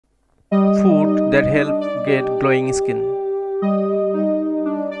Food that help get glowing skin.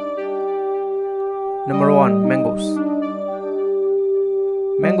 Number 1. Mangoes.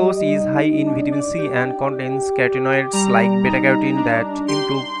 Mangoes is high in vitamin C and contains carotenoids like beta-carotene that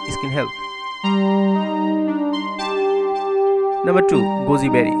improve skin health. Number 2.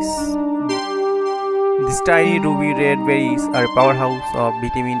 Goji berries. These tiny ruby red berries are a powerhouse of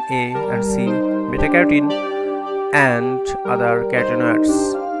vitamin A and C, beta-carotene, and other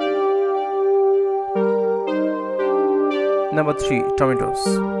carotenoids. Number 3. Tomatoes.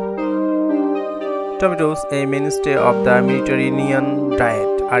 Tomatoes, a mainstay of the Mediterranean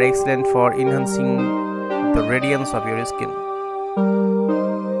diet, are excellent for enhancing the radiance of your skin.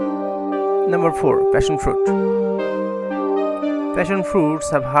 Number 4. Passion fruit. Passion fruits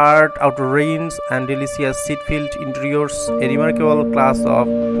have hard outer rinds and delicious seed-filled interiors, a remarkable class of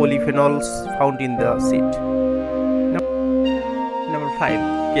polyphenols found in the seed. Number 5.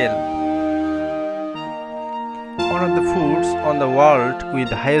 Kale. One of the foods on the world with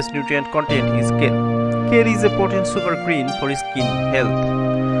the highest nutrient content is kale. Kale is a potent super green for skin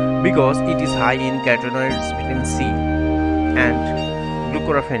health because it is high in carotenoids, vitamin C, and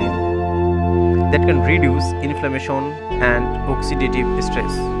glucoraphanin that can reduce inflammation and oxidative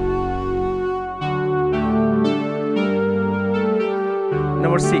stress.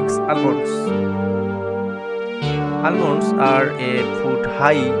 Number 6. Almonds. Almonds are a food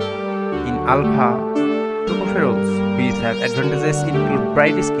high in alpha tocopherols, which have advantages include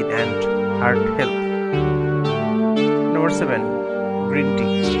bright skin and heart health. Number 7. Green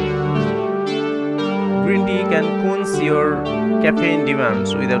tea. Green tea can quench your caffeine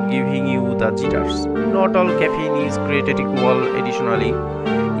demands without giving you the jitters. Not all caffeine is created equal. Additionally,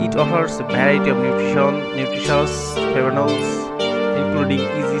 it offers a variety of nutritious flavonols, including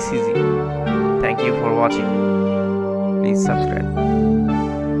EGCG. Thank you for watching. Please subscribe.